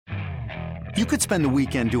You could spend the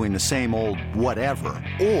weekend doing the same old whatever,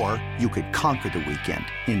 or you could conquer the weekend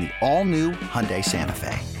in the all-new Hyundai Santa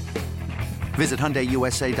Fe. Visit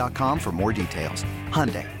HyundaiUSA.com for more details.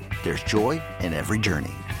 Hyundai, there's joy in every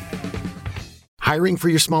journey. Hiring for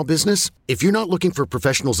your small business? If you're not looking for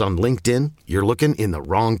professionals on LinkedIn, you're looking in the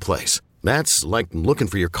wrong place. That's like looking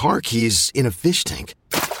for your car keys in a fish tank.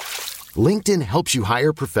 LinkedIn helps you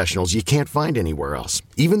hire professionals you can't find anywhere else,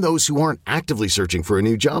 even those who aren't actively searching for a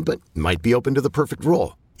new job but might be open to the perfect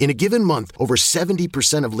role. In a given month, over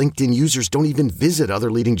 70% of LinkedIn users don't even visit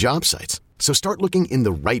other leading job sites. So start looking in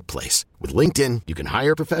the right place. With LinkedIn, you can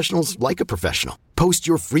hire professionals like a professional. Post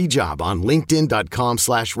your free job on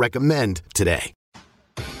linkedin.com/recommend today.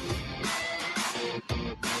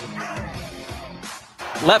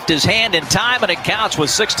 Left his hand in time, and it counts with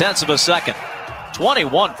 0.6 of a second.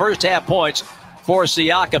 21 first half points for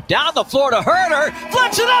Siakam. Down the floor to Huerter.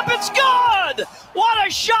 Flips it up. It's good. What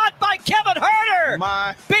a shot by Kevin Huerter.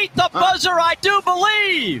 Beat the buzzer, I do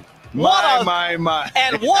believe.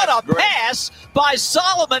 And what a pass by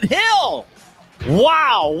Solomon Hill.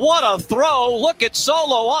 Wow, what a throw. Look at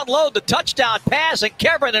Solo unload the touchdown pass, and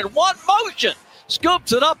Kevin in one motion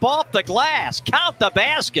scoops it up off the glass. Count the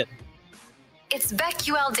basket. It's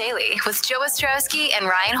BetQL Daily with Joe Ostrowski and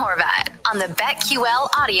Ryan Horvat on the BetQL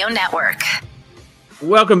Audio Network.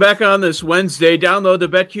 Welcome back on this Wednesday. Download the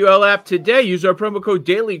BetQL app today. Use our promo code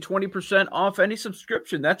DAILY, 20% off any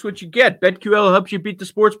subscription. That's what you get. BetQL helps you beat the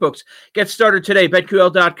sportsbooks. Get started today.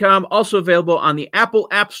 BetQL.com. Also available on the Apple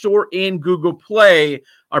App Store and Google Play.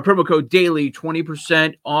 Our promo code DAILY,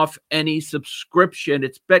 20% off any subscription.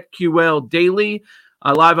 It's BetQL Daily.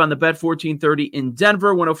 Live on the Bet 1430 in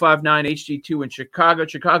Denver, 105.9 HD2 in Chicago.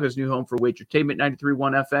 Chicago's new home for Wagertainment,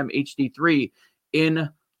 93.1 FM HD3 in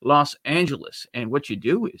Los Angeles. And what you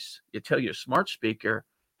do is you tell your smart speaker,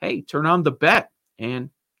 hey, turn on the bet, and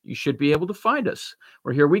you should be able to find us.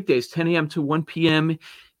 We're here weekdays, 10 a.m. to 1 p.m.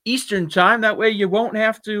 Eastern time. That way you won't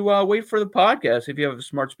have to wait for the podcast if you have a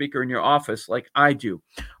smart speaker in your office like I do.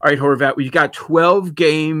 All right, Horvat, we've got 12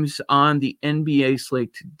 games on the NBA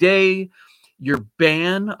slate today. Your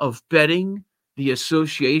ban of betting the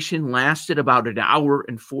association lasted about an hour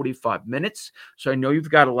and 45 minutes. So I know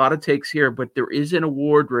you've got a lot of takes here, but there is an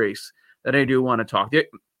award race that I do want to talk. There's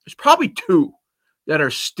probably two that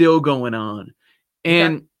are still going on.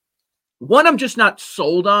 And one I'm just not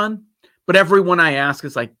sold on, but everyone I ask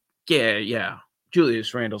is like, yeah,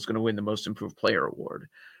 Julius Randle's going to win the Most Improved Player award.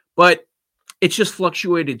 But it's just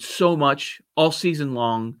fluctuated so much all season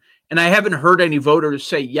long. And I haven't heard any voters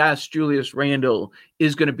say, yes, Julius Randle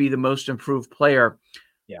is going to be the most improved player.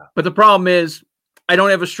 Yeah. But the problem is I don't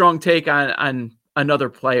have a strong take on another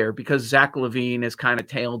player because Zach LaVine has kind of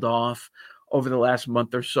tailed off over the last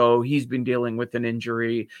month or so. He's been dealing with an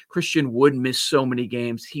injury. Christian Wood missed so many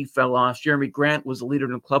games. He fell off. Jeremy Grant was the leader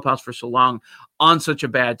in the clubhouse for so long on such a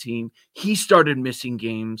bad team. He started missing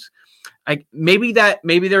games. Maybe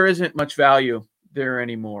there isn't much value there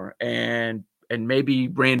anymore. And maybe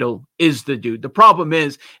Randle is the dude. The problem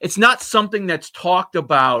is it's not something that's talked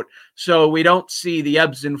about, so we don't see the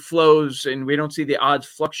ebbs and flows and we don't see the odds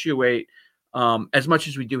fluctuate as much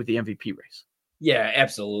as we do with the MVP race. Yeah,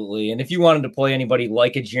 absolutely. And if you wanted to play anybody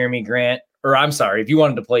like a Jeremy Grant, if you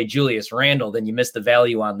wanted to play Julius Randle, then you missed the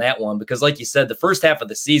value on that one because like you said, the first half of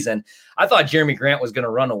the season, I thought Jeremy Grant was going to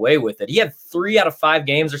run away with it. He had 3 out of 5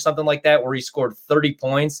 games or something like that where he scored 30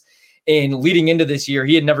 points. And leading into this year,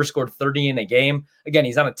 he had never scored 30 in a game. Again,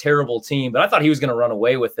 he's on a terrible team, but I thought he was going to run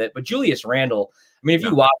away with it. But Julius Randle, if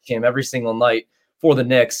you watch him every single night for the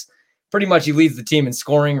Knicks, pretty much he leads the team in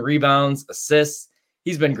scoring, rebounds, assists.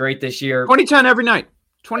 He's been great this year. 20-10 every night.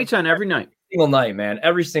 20-10 every night. Single night, man.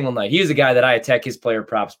 Every single night. He is a guy that I attack his player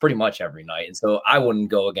props pretty much every night. And so I wouldn't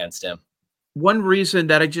go against him. One reason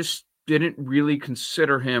that I just didn't really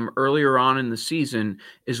consider him earlier on in the season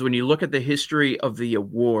is when you look at the history of the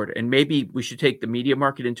award, and maybe we should take the media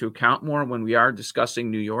market into account more when we are discussing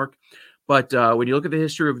New York. But when you look at the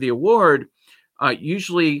history of the award,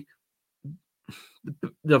 usually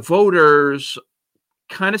the voters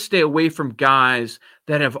kind of stay away from guys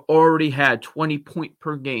that have already had 20-point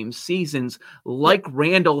per game seasons like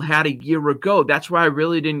Randle had a year ago. That's why I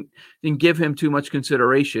really didn't give him too much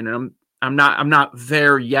consideration. And I'm not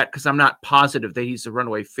there yet because I'm not positive that he's the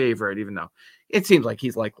runaway favorite, even though it seems like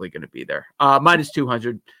he's likely going to be there. Minus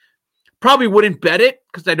 200. Probably wouldn't bet it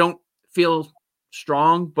because I don't feel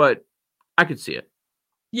strong, but I could see it.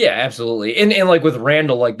 Yeah, absolutely. And like with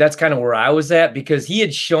Randle, like that's kind of where I was at because he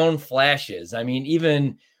had shown flashes.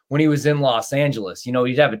 Even when he was in Los Angeles,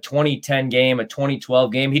 he'd have a 2010 game, a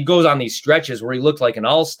 2012 game. He'd go on these stretches where he looked like an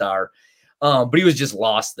all-star, but he was just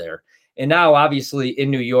lost there. And now, obviously,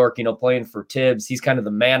 in New York, playing for Tibbs, he's kind of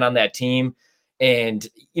the man on that team. And,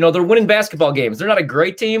 they're winning basketball games. They're not a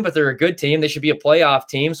great team, but they're a good team. They should be a playoff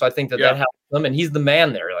team. So I think that helps them. And he's the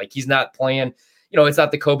man there. Like, he's not playing, it's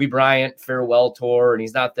not the Kobe Bryant farewell tour. And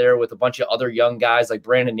he's not there with a bunch of other young guys like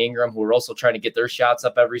Brandon Ingram, who are also trying to get their shots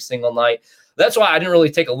up every single night. That's why I didn't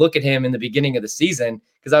really take a look at him in the beginning of the season,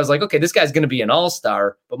 because I was like, okay, this guy's going to be an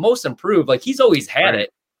all-star, but most improved. Like, he's always had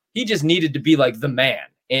it. He just needed to be like the man.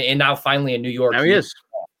 And now finally in New York. Now he is.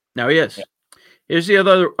 Yeah. Here's the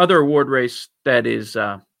other award race that is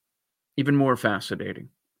even more fascinating.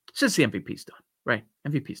 Since the MVP's done, right?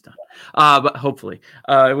 MVP's done. But hopefully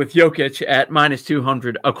with Jokic at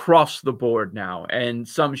 -200 across the board now, and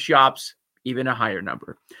some shops even a higher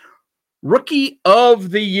number. Rookie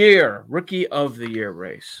of the year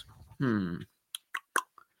race.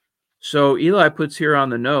 So Eli puts here on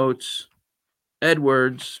the notes,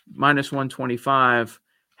 Edwards -125,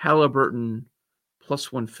 Halliburton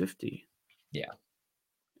 +150. Yeah.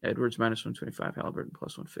 Edwards -125, Halliburton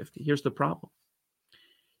 +150. Here's the problem.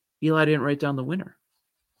 Eli didn't write down the winner.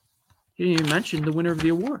 He didn't even mention the winner of the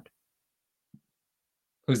award.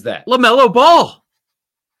 Who's that? LaMelo Ball.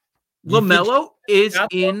 LaMelo is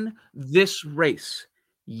in this race.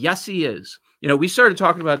 Yes, he is. We started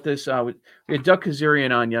talking about this. We had Doug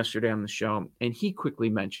Kazarian on yesterday on the show, and he quickly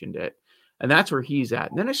mentioned it. And that's where he's at.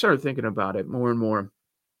 And then I started thinking about it more and more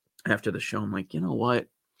after the show. I'm like, you know what?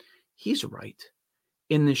 He's right.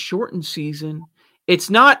 In the shortened season, it's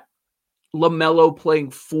not LaMelo playing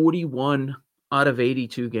 41 out of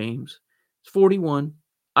 82 games. It's 41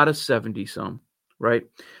 out of 70-some, right?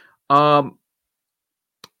 Tyrese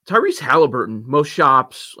Halliburton, most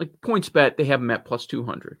shops, like points bet, they have him at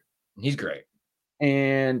 +200. He's great.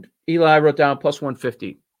 And Eli wrote down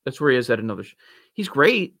 +150. That's where he is at another. He's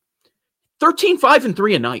great. 13, 5, and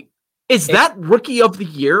 3 a night. Is that rookie of the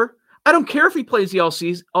year? I don't care if he plays the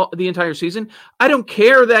entire season. I don't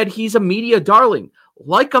care that he's a media darling.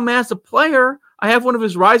 Like him as a player. I have one of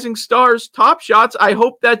his Rising Stars top shots. I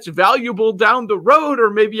hope that's valuable down the road, or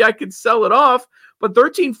maybe I could sell it off. But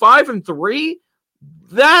 13, 5, and 3,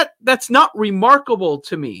 that's not remarkable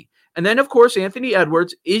to me. And then, of course, Anthony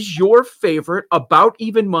Edwards is your favorite, about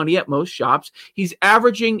even money at most shops. He's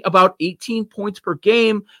averaging about 18 points per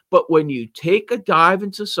game. But when you take a dive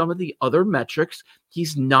into some of the other metrics,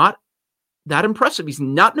 he's not that impressive. He's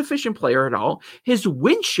not an efficient player at all. His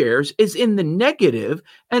win shares is in the negative,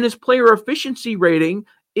 and his player efficiency rating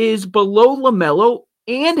is below LaMelo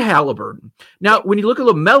and Halliburton. Now, when you look at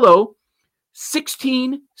LaMelo,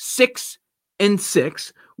 16, 6, and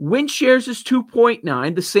 6. Win shares is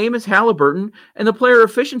 2.9, the same as Halliburton, and the player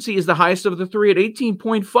efficiency is the highest of the three at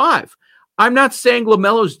 18.5. I'm not saying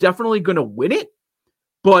LaMelo's definitely going to win it,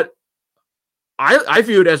 but I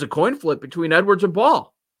view it as a coin flip between Edwards and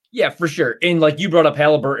Ball. Yeah, for sure. And like you brought up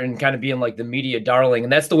Halliburton kind of being like the media darling.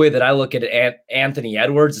 And that's the way that I look at Anthony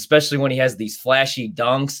Edwards, especially when he has these flashy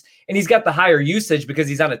dunks. And he's got the higher usage because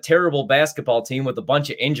he's on a terrible basketball team with a bunch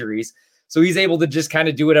of injuries. So he's able to just kind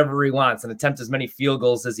of do whatever he wants and attempt as many field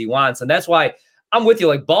goals as he wants. And that's why I'm with you.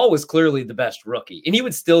 Like, Ball was clearly the best rookie. And he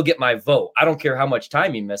would still get my vote. I don't care how much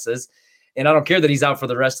time he misses. And I don't care that he's out for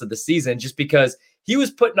the rest of the season, just because he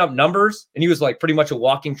was putting up numbers and he was like pretty much a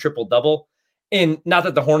walking triple-double. And not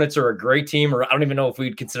that the Hornets are a great team, or I don't even know if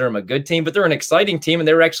we'd consider them a good team, but they're an exciting team, and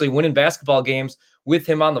they were actually winning basketball games with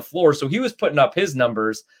him on the floor. So he was putting up his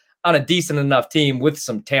numbers on a decent enough team with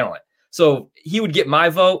some talent. So he would get my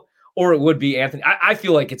vote, or it would be Anthony. I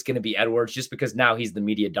feel like it's going to be Edwards, just because now he's the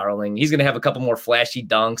media darling. He's going to have a couple more flashy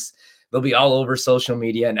dunks. They'll be all over social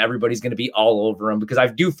media, and everybody's going to be all over him, because I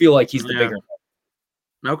do feel like he's the bigger.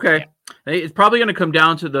 Okay. Yeah. It's probably going to come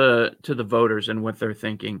down to the voters and what they're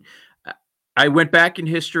thinking. I went back in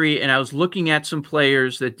history and I was looking at some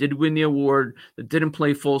players that did win the award that didn't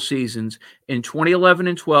play full seasons. In 2011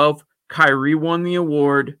 and 12, Kyrie won the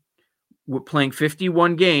award playing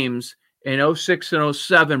 51 games. In 06 and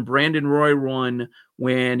 07, Brandon Roy won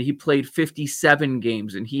when he played 57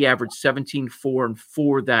 games, and he averaged 17, 4, and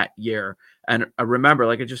 4 that year. And I remember,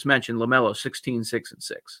 like I just mentioned, LaMelo, 16, 6, and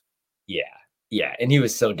 6. Yeah. Yeah. And he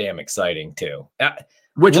was so damn exciting too.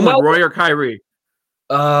 Which one, Roy or Kyrie?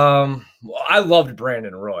 I loved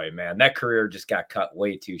Brandon Roy, man. That career just got cut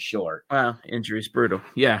way too short. Wow, injuries brutal.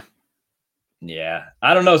 Yeah. Yeah.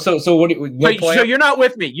 I don't know. So what so you're not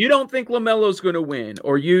with me. You don't think LaMelo's going to win,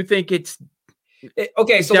 or you think it's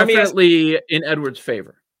okay? So definitely in Edwards'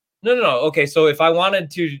 favor. No. Okay. So if I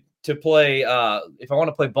wanted to play, if I want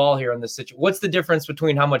to play ball here in this situation, what's the difference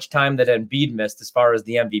between how much time that Embiid missed as far as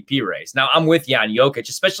the MVP race? Now, I'm with you on Jokic,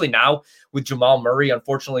 especially now with Jamal Murray,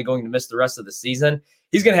 unfortunately, going to miss the rest of the season.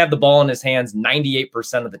 he's going to have the ball in his hands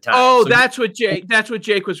 98% of the time. Oh, so that's what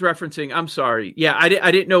Jake was referencing. I'm sorry. Yeah, I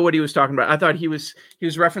didn't know what he was talking about. I thought he was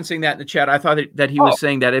referencing that in the chat. I thought that he was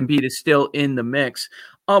saying that Embiid is still in the mix.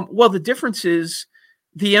 Well, the difference is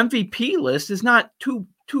the MVP list is not two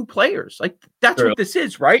players. Like that's what this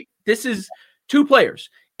is, right? This is two players.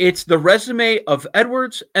 It's the resume of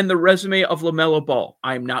Edwards and the resume of LaMelo Ball.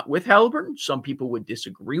 I'm not with Halliburton. Some people would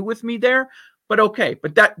disagree with me there, but okay.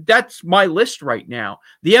 But that's my list right now.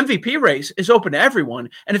 The MVP race is open to everyone,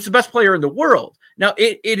 and it's the best player in the world. Now,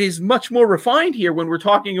 it is much more refined here when we're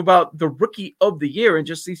talking about the rookie of the year and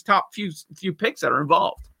just these top few picks that are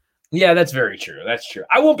involved. Yeah, that's very true. That's true.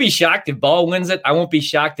 I won't be shocked if Ball wins it. I won't be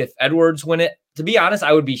shocked if Edwards win it. To be honest,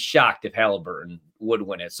 I would be shocked if Halliburton would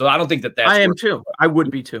win it. So I don't think that's. I am too. I would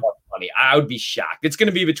be too. Funny. I would be shocked. It's going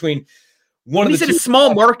to be between one of the two. He's in a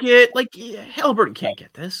small market. Like Halliburton can't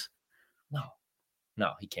get this.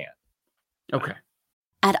 No, he can't. Okay.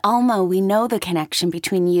 At Alma, we know the connection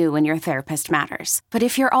between you and your therapist matters. But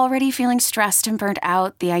if you're already feeling stressed and burnt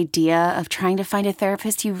out, the idea of trying to find a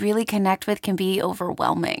therapist you really connect with can be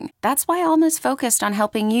overwhelming. That's why Alma's focused on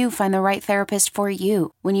helping you find the right therapist for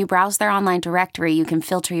you. When you browse their online directory, you can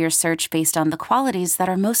filter your search based on the qualities that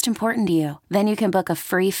are most important to you. Then you can book a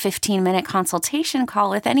free 15-minute consultation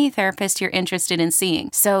call with any therapist you're interested in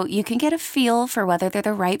seeing, so you can get a feel for whether they're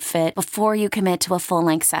the right fit before you commit to a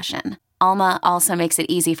full-length session. Alma also makes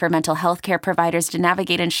it easy for mental health care providers to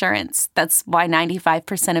navigate insurance. That's why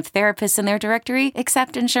 95% of therapists in their directory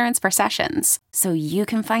accept insurance for sessions. So you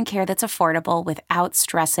can find care that's affordable without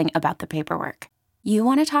stressing about the paperwork. You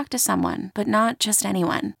want to talk to someone, but not just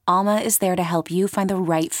anyone. Alma is there to help you find the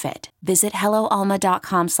right fit. Visit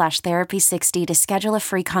helloalma.com/therapy60 to schedule a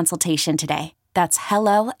free consultation today. That's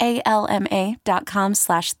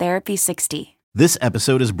helloalma.com/therapy60. This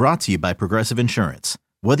episode is brought to you by Progressive Insurance.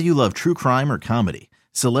 Whether you love true crime or comedy,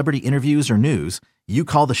 celebrity interviews or news, you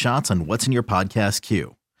call the shots on what's in your podcast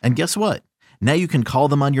queue. And guess what? Now you can call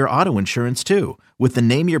them on your auto insurance too with the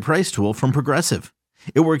Name Your Price tool from Progressive.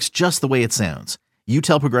 It works just the way it sounds. You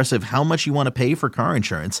tell Progressive how much you want to pay for car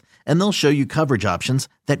insurance, and they'll show you coverage options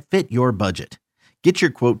that fit your budget. Get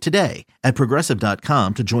your quote today at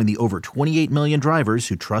Progressive.com to join the over 28 million drivers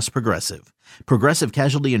who trust Progressive. Progressive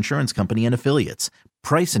Casualty Insurance Company and Affiliates.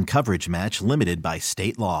 Price and coverage match limited by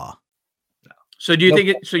state law. So do you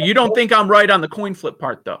think so you don't think I'm right on the coin flip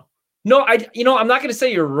part though? No, I'm not going to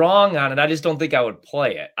say you're wrong on it. I just don't think I would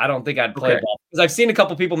play it. I don't think I'd play it because I've seen a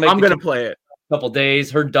couple people make. I'm going to play it a couple days.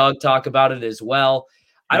 Heard Doug talk about it as well.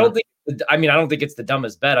 Yeah. I don't think it's the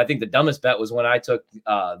dumbest bet. I think the dumbest bet was when I took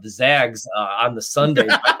the Zags on the Sunday.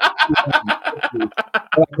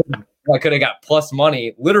 I could have got plus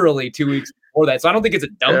money literally 2 weeks before that. So I don't think it's a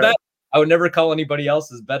dumb bet. I would never call anybody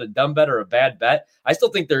else's bet a dumb bet or a bad bet. I still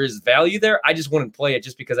think there is value there. I just wouldn't play it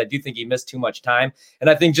just because I do think he missed too much time. And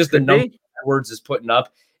I think just the number Edwards is putting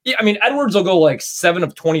up. Yeah, I mean, Edwards will go like 7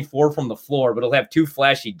 of 24 from the floor, but he'll have 2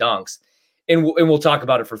 flashy dunks. And we'll talk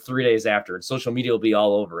about it for 3 days after. And social media will be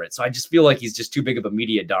all over it. So I just feel like he's just too big of a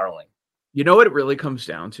media darling. You know what it really comes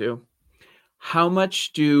down to? How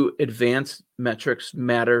much do advanced metrics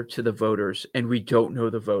matter to the voters? And we don't know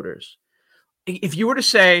the voters. If you were to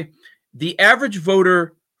say, the average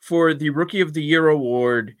voter for the Rookie of the Year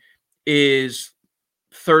award is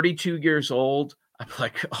 32 years old, I'm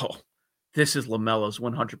like, oh, this is LaMelo's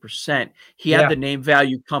 100%. He had the name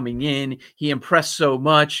value coming in. He impressed so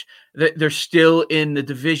much that they're still in the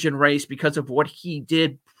division race because of what he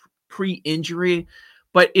did pre-injury.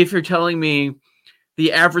 But if you're telling me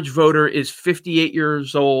the average voter is 58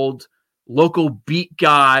 years old, local beat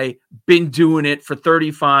guy, been doing it for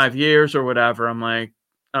 35 years or whatever, I'm like,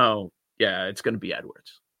 oh, yeah, it's going to be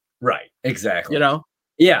Edwards. Right. Exactly. You know?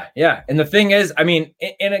 Yeah. Yeah. And the thing is, I mean,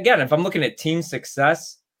 and again, if I'm looking at team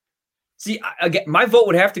success, see, again, my vote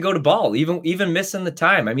would have to go to Ball, even missing the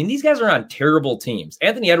time. I mean, these guys are on terrible teams.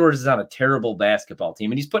 Anthony Edwards is on a terrible basketball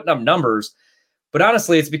team, and he's putting up numbers. But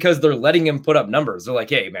honestly, it's because they're letting him put up numbers. They're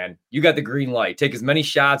like, hey, man, you got the green light. Take as many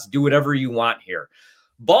shots. Do whatever you want here.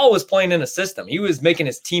 Ball was playing in a system. He was making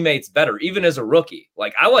his teammates better, even as a rookie.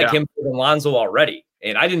 Like, I like him with Lonzo already.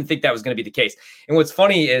 And I didn't think that was going to be the case. And what's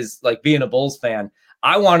funny is, like, being a Bulls fan,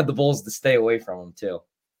 I wanted the Bulls to stay away from him too.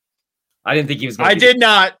 I didn't think he was going to. I did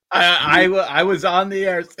not. I was on the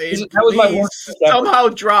air saying, that was my somehow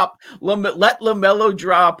drop. Let LaMelo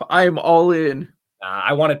drop. I am all in.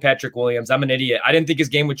 I wanted Patrick Williams. I'm an idiot. I didn't think his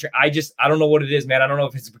game would. I don't know what it is, man. I don't know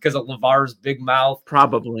if it's because of LeVar's big mouth.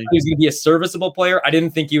 Probably. He was going to be a serviceable player. I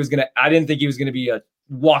didn't think he was going to be a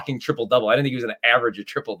walking triple double. I didn't think he was going to average a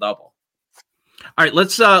triple double. All right,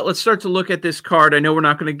 let's start to look at this card. I know we're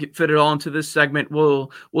not going to fit it all into this segment. We'll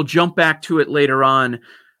jump back to it later on.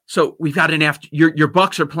 So we've got your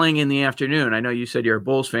Bucks are playing in the afternoon. I know you said you're a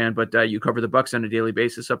Bulls fan, but you cover the Bucks on a daily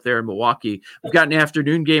basis up there in Milwaukee. We've got an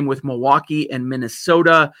afternoon game with Milwaukee and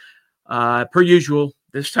Minnesota. Per usual,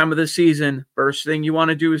 this time of the season, first thing you want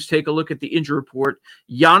to do is take a look at the injury report.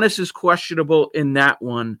 Giannis is questionable in that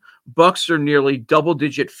one. Bucks are nearly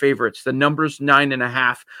double-digit favorites. The number's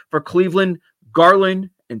 9.5 for Cleveland. Garland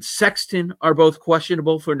and Sexton are both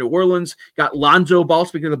questionable for New Orleans. Got Lonzo Ball.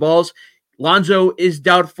 Speaking of the balls, Lonzo is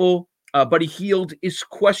doubtful. Buddy Hield is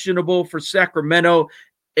questionable for Sacramento.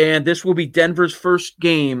 And this will be Denver's first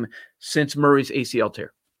game since Murray's ACL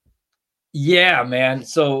tear. Yeah, man.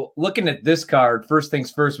 So looking at this card, first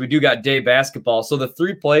things first, we do got day basketball. So the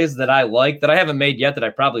 3 plays that I like that I haven't made yet that I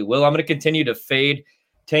probably will, I'm going to continue to fade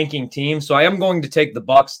tanking teams. So I am going to take the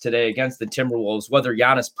Bucks today against the Timberwolves, whether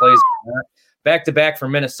Giannis plays or not. Back-to-back for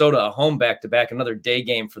Minnesota, a home back-to-back, another day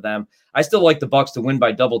game for them. I still like the Bucks to win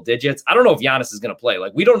by double digits. I don't know if Giannis is going to play.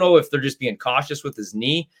 Like, we don't know if they're just being cautious with his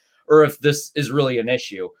knee or if this is really an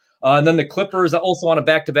issue. And then the Clippers also on a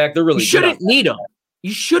back-to-back. They're really You shouldn't need him.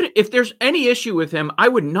 You shouldn't. If there's any issue with him, I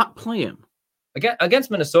would not play him.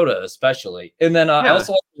 Against Minnesota especially. And then I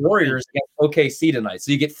also like the Warriors against OKC tonight.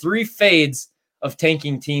 So you get 3 fades of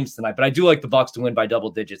tanking teams tonight. But I do like the Bucks to win by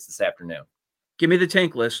double digits this afternoon. Give me the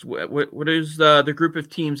tank list. What is the group of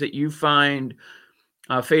teams that you find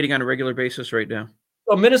fading on a regular basis right now?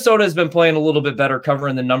 Well, Minnesota has been playing a little bit better,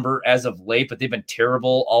 covering the number as of late, but they've been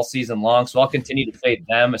terrible all season long. So I'll continue to fade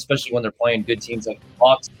them, especially when they're playing good teams like the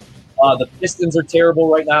Bucks. The Pistons are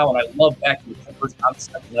terrible right now, and I love backing the Clippers on the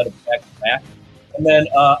second night of back-to-back. And then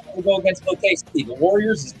we'll go against OKC. The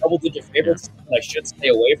Warriors is double-digit favorites that I should stay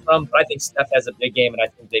away from, but I think Steph has a big game, and I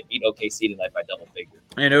think they beat OKC tonight by double figures.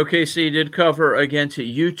 And OKC did cover against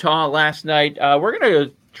Utah last night. We're going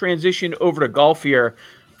to transition over to golf here.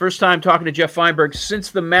 First time talking to Jeff Feinberg since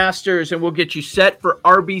the Masters, and we'll get you set for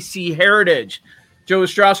RBC Heritage. Joe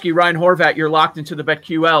Ostrowski, Ryan Horvat, you're locked into the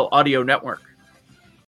BetQL Audio Network.